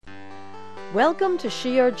Welcome to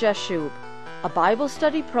Shear Jeshub, a Bible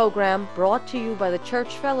study program brought to you by the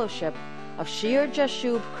Church Fellowship of Shear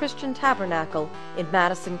Jeshub Christian Tabernacle in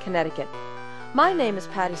Madison, Connecticut. My name is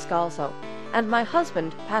Patty Scalzo, and my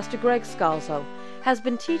husband, Pastor Greg Scalzo, has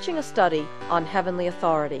been teaching a study on heavenly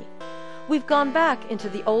authority. We've gone back into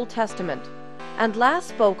the Old Testament, and last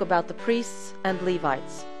spoke about the priests and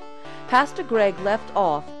Levites. Pastor Greg left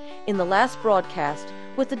off in the last broadcast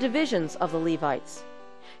with the divisions of the Levites.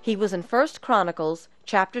 He was in 1 Chronicles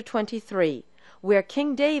chapter 23, where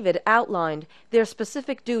King David outlined their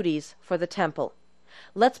specific duties for the temple.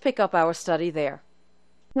 Let's pick up our study there.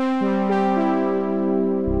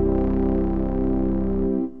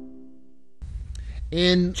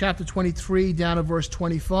 In chapter 23, down to verse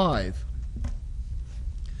 25,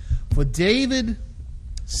 "For David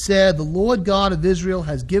said, the Lord God of Israel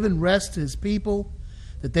has given rest to his people,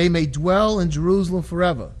 that they may dwell in Jerusalem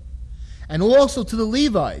forever. And also to the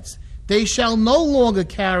Levites, they shall no longer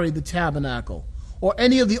carry the tabernacle or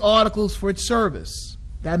any of the articles for its service."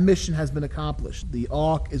 That mission has been accomplished. The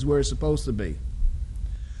ark is where it's supposed to be.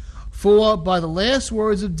 "For by the last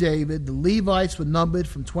words of David, the Levites were numbered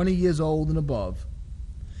from 20 years old and above."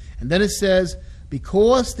 And then it says,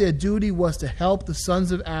 "Because their duty was to help the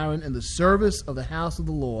sons of Aaron in the service of the house of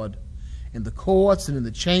the Lord, in the courts and in the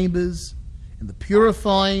chambers, in the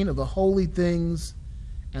purifying of the holy things,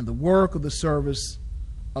 and the work of the service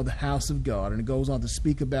of the house of God." And it goes on to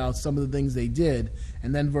speak about some of the things they did.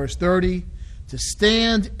 And then verse 30, "To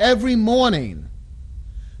stand every morning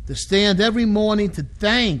to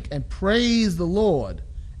thank and praise the Lord,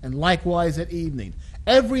 and likewise at evening."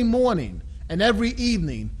 Every morning and every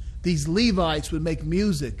evening, these Levites would make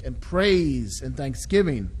music and praise and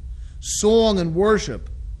thanksgiving, song and worship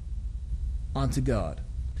unto God.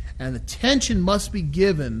 And attention must be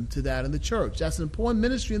given to that in the church. That's an important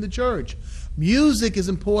ministry in the church. Music is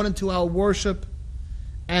important to our worship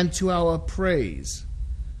and to our praise.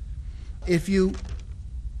 If you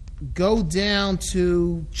go down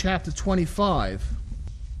to chapter 25,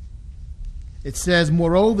 it says,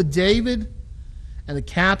 "Moreover, David and the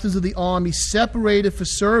captains of the army separated for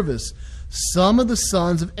service some of the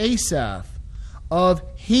sons of Asaph, of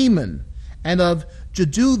Heman, and of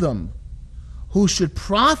Jeduthun, who should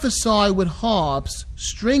prophesy with harps,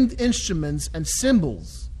 stringed instruments, and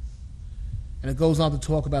cymbals." And it goes on to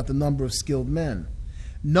talk about the number of skilled men.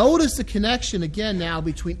 Notice the connection again now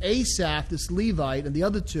between Asaph, this Levite, and the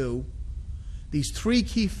other two, these three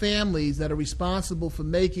key families that are responsible for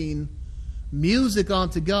making music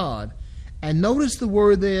unto God. And notice the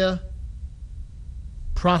word there,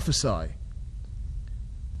 prophesy.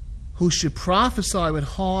 Who should prophesy with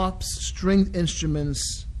harps, stringed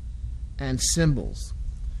instruments, and cymbals.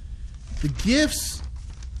 The gifts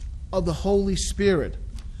of the Holy Spirit,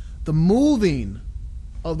 the moving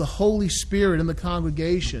of the Holy Spirit in the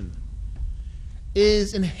congregation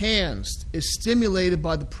is enhanced, is stimulated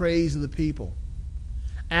by the praise of the people.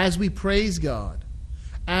 As we praise God,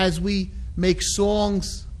 as we make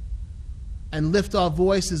songs and lift our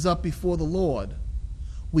voices up before the Lord,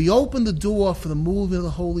 we open the door for the moving of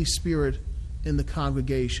the Holy Spirit in the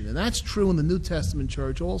congregation. And that's true in the New Testament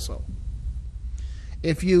church also.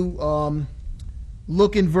 If you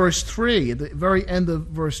look in verse 3, at the very end of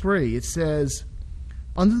verse 3, it says,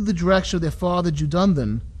 "Under the direction of their father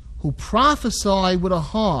Jeduthun, who prophesied with a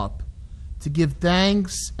harp to give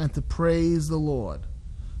thanks and to praise the Lord."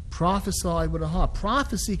 Prophesied with a harp.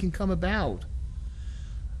 Prophecy can come about.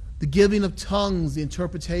 The giving of tongues, the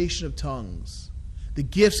interpretation of tongues, the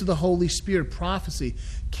gifts of the Holy Spirit, prophecy,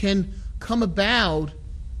 can come about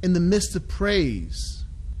in the midst of praise,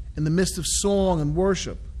 in the midst of song and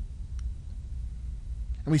worship.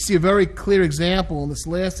 And we see a very clear example in this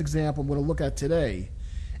last example I'm going to look at today.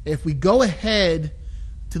 If we go ahead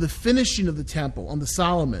to the finishing of the temple under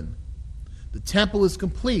Solomon, the temple is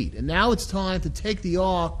complete, and now it's time to take the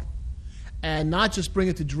ark and not just bring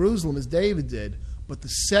it to Jerusalem as David did, but to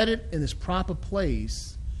set it in its proper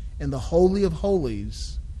place in the Holy of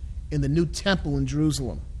Holies in the new temple in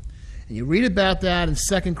Jerusalem. And you read about that in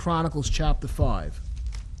 2 Chronicles chapter 5.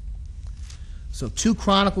 So 2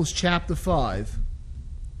 Chronicles chapter 5.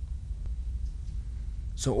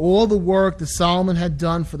 "So all the work that Solomon had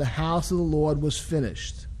done for the house of the Lord was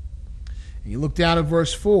finished." And you look down at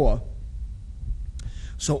verse 4.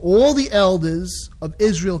 "So all the elders of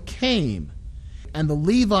Israel came, and the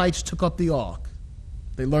Levites took up the ark."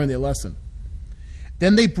 They learned their lesson.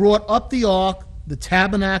 "Then they brought up the ark, the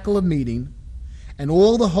tabernacle of meeting, and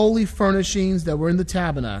all the holy furnishings that were in the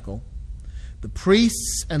tabernacle. The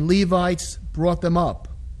priests and Levites brought them up."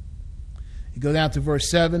 You go down to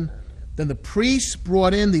verse 7. "Then the priests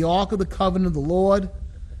brought in the ark of the covenant of the Lord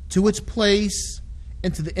to its place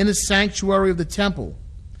into the inner sanctuary of the temple,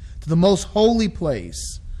 to the most holy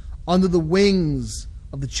place, under the wings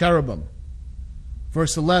of the cherubim.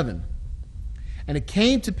 Verse 11. And it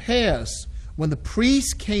came to pass, when the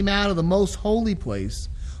priests came out of the most holy place,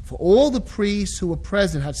 for all the priests who were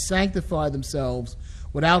present had sanctified themselves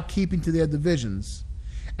without keeping to their divisions,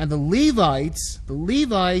 and the Levites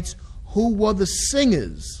who were the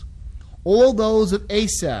singers, all those of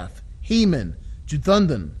Asaph, Heman,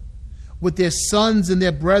 Jeduthun, with their sons and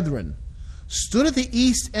their brethren, stood at the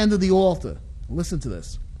east end of the altar. Listen to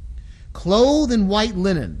this. Clothed in white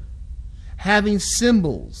linen, having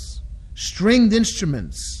cymbals, stringed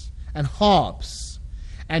instruments, and harps,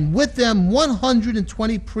 and with them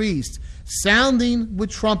 120 priests, sounding with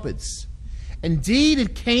trumpets. Indeed,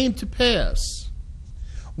 it came to pass,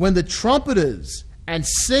 when the trumpeters and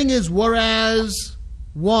singers were as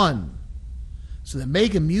one. So they're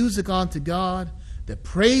making music unto God, they're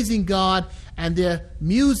praising God, and their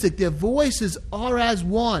music, their voices are as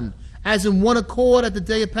one, as in one accord at the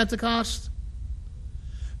day of Pentecost,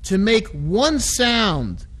 to make one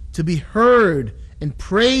sound to be heard in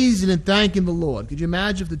praising and thanking the Lord. Could you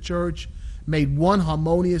imagine if the church made one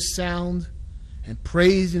harmonious sound and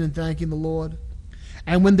praising and thanking the Lord?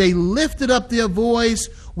 And when they lifted up their voice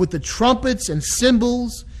with the trumpets and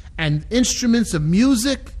cymbals and instruments of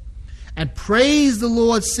music, and praised the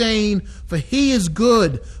Lord, saying, for he is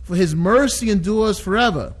good, for his mercy endures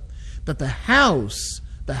forever, that the house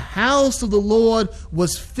of the Lord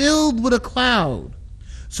was filled with a cloud,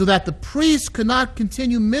 so that the priests could not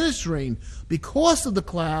continue ministering because of the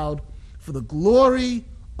cloud, for the glory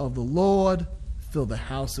of the Lord filled the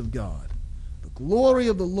house of God. The glory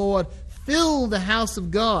of the Lord filled the house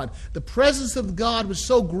of God. The presence of God was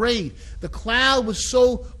so great. The cloud was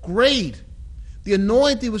so great. The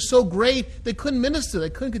anointing was so great, they couldn't minister. They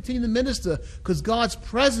couldn't continue to minister because God's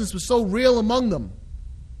presence was so real among them.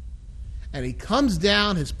 And he comes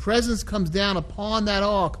down, his presence comes down upon that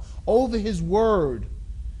ark, over his word,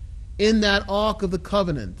 in that ark of the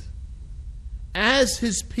covenant. As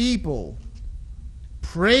his people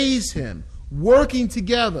praise him, working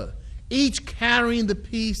together, each carrying the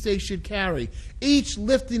piece they should carry, each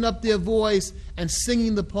lifting up their voice and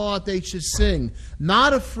singing the part they should sing,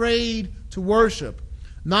 not afraid to worship,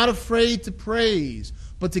 not afraid to praise,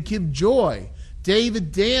 but to give joy.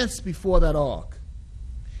 David danced before that ark,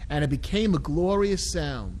 and it became a glorious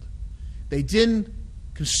sound. They didn't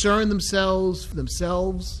concern themselves for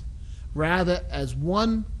themselves. Rather, as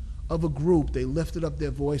one of a group, they lifted up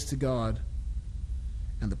their voice to God.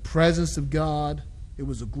 And the presence of God, it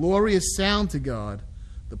was a glorious sound to God.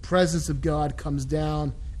 The presence of God comes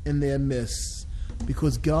down in their midst,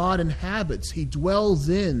 because God inhabits, he dwells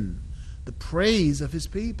in the praise of his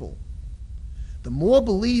people. The more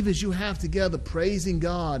believers you have together praising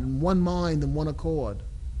God in one mind and one accord,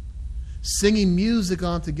 singing music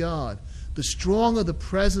unto God, the stronger the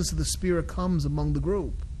presence of the Spirit comes among the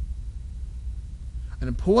group. An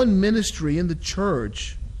important ministry in the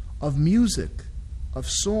church of music, of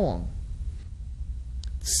song,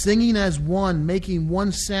 singing as one, making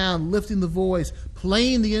one sound, lifting the voice,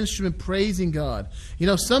 playing the instrument, praising God. You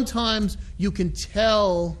know, sometimes you can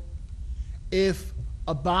tell if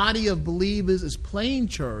a body of believers is playing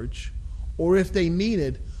church or if they mean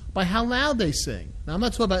it by how loud they sing. Now, I'm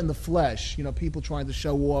not talking about in the flesh, you know, people trying to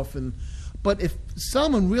show off. But if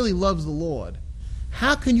someone really loves the Lord,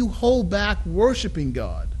 how can you hold back worshiping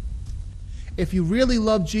God? If you really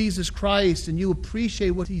love Jesus Christ and you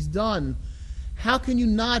appreciate what he's done, how can you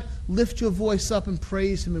not lift your voice up and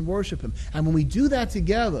praise him and worship him? And when we do that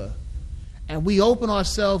together, and we open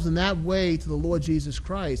ourselves in that way to the Lord Jesus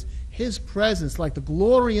Christ, his presence, like the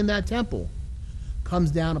glory in that temple, comes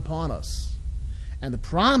down upon us. And the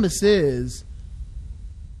promise is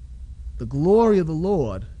the glory of the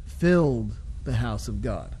Lord filled the house of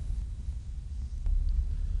God.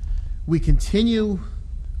 We continue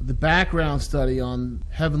the background study on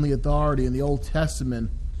heavenly authority in the Old Testament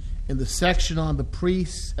in the section on the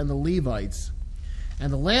priests and the Levites.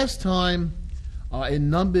 And the last time in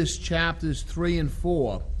Numbers chapters 3 and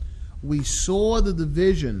 4, we saw the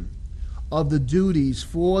division of the duties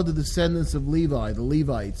for the descendants of Levi, the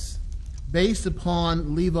Levites, based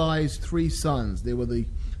upon Levi's three sons. They were the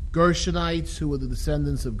Gershonites, who were the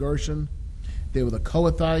descendants of Gershon. There were the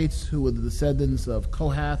Kohathites, who were the descendants of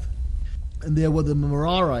Kohath. And there were the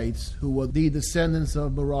Merarites, who were the descendants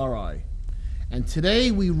of Merari. And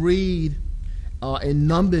today we read in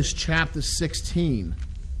Numbers chapter 16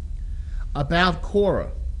 about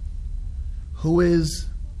Korah, who is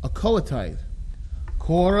a Kohathite.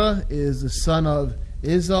 Korah is the son of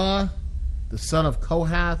Izhar, the son of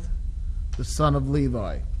Kohath, the son of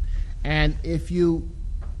Levi. And if you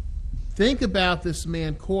think about this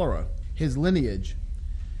man Korah, his lineage,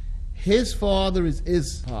 his father is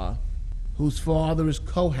Izhar, whose father is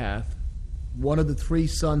Kohath, one of the three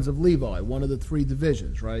sons of Levi, one of the three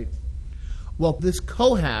divisions, right? Well, this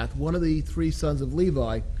Kohath, one of the three sons of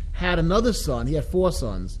Levi, had another son. He had four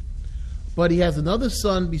sons. But he has another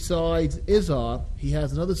son besides Izhar. He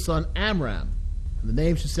has another son, Amram. And the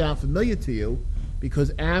name should sound familiar to you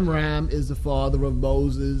because Amram is the father of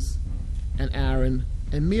Moses and Aaron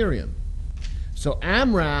and Miriam. So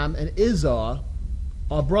Amram and Izhar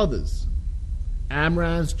are brothers.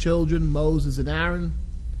 Amram's children, Moses and Aaron.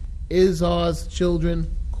 Izhar's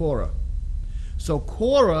children, Korah. So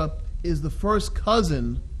Korah is the first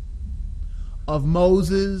cousin of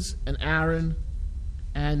Moses and Aaron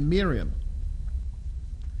and Miriam.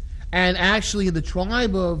 And actually in the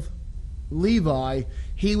tribe of Levi,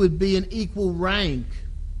 he would be an equal rank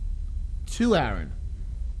to Aaron.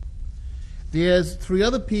 There's three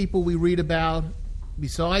other people we read about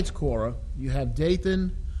besides Korah. You have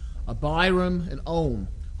Dathan, Abiram, and On,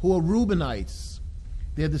 who are Reubenites.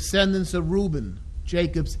 They're descendants of Reuben,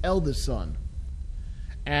 Jacob's eldest son.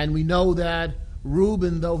 And we know that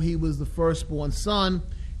Reuben, though he was the firstborn son,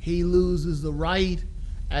 he loses the right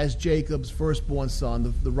as Jacob's firstborn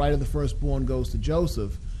son. The right of the firstborn goes to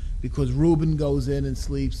Joseph because Reuben goes in and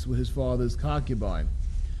sleeps with his father's concubine.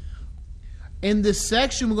 In this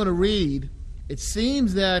section we're going to read, it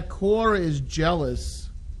seems that Korah is jealous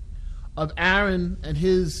of Aaron and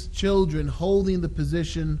his children holding the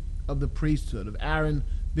position of the priesthood, of Aaron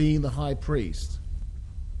being the high priest.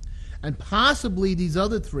 And possibly these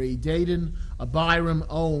other three, Dathan, Abiram,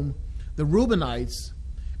 On, the Reubenites,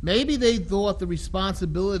 maybe they thought the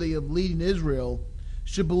responsibility of leading Israel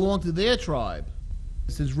should belong to their tribe,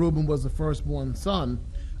 since Reuben was the firstborn son,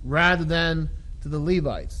 rather than to the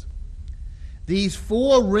Levites. These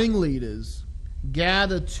four ringleaders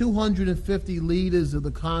gathered 250 leaders of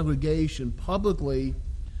the congregation publicly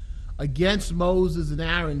against Moses and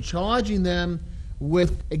Aaron, charging them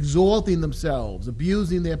with exalting themselves,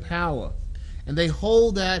 abusing their power. And they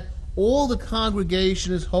hold that all the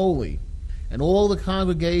congregation is holy, and all the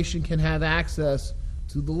congregation can have access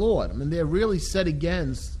to the Lord. I mean, they're really set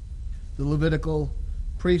against the Levitical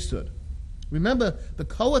priesthood. Remember, the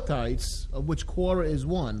Kohathites, of which Korah is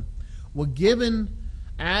one, were given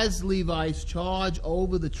as Levites charge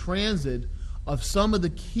over the transit of some of the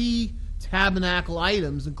key tabernacle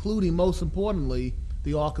items, including, most importantly,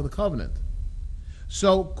 the Ark of the Covenant.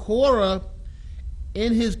 So Korah,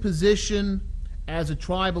 in his position as a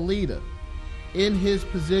tribal leader, in his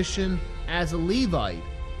position as a Levite,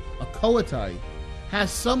 a Kohathite, has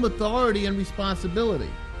some authority and responsibility.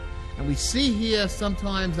 And we see here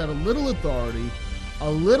sometimes that a little authority, a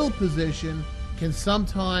little position, can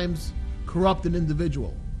sometimes corrupt an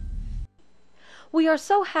individual. We are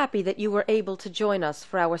so happy that you were able to join us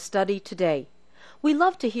for our study today. We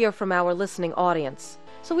love to hear from our listening audience,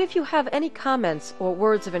 so if you have any comments or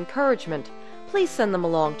words of encouragement, please send them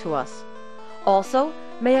along to us. Also,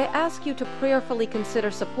 may I ask you to prayerfully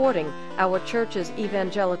consider supporting our church's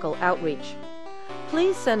evangelical outreach.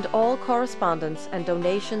 Please send all correspondence and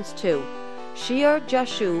donations to Shear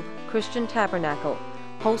Jashub Christian Tabernacle,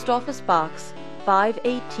 Post Office Box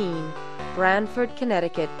 518, Branford,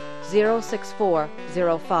 Connecticut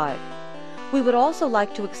 06405. We would also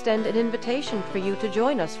like to extend an invitation for you to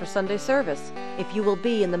join us for Sunday service if you will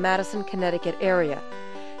be in the Madison, Connecticut area.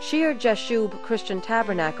 Shear Jashub Christian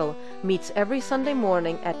Tabernacle meets every Sunday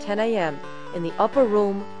morning at 10 a.m. in the upper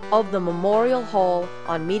room of the Memorial Hall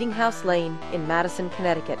on Meeting House Lane in Madison,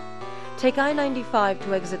 Connecticut. Take I-95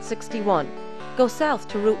 to exit 61. Go south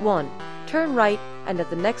to Route 1. Turn right, and at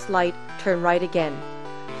the next light, turn right again.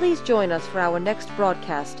 Please join us for our next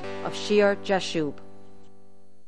broadcast of Shear Jashub.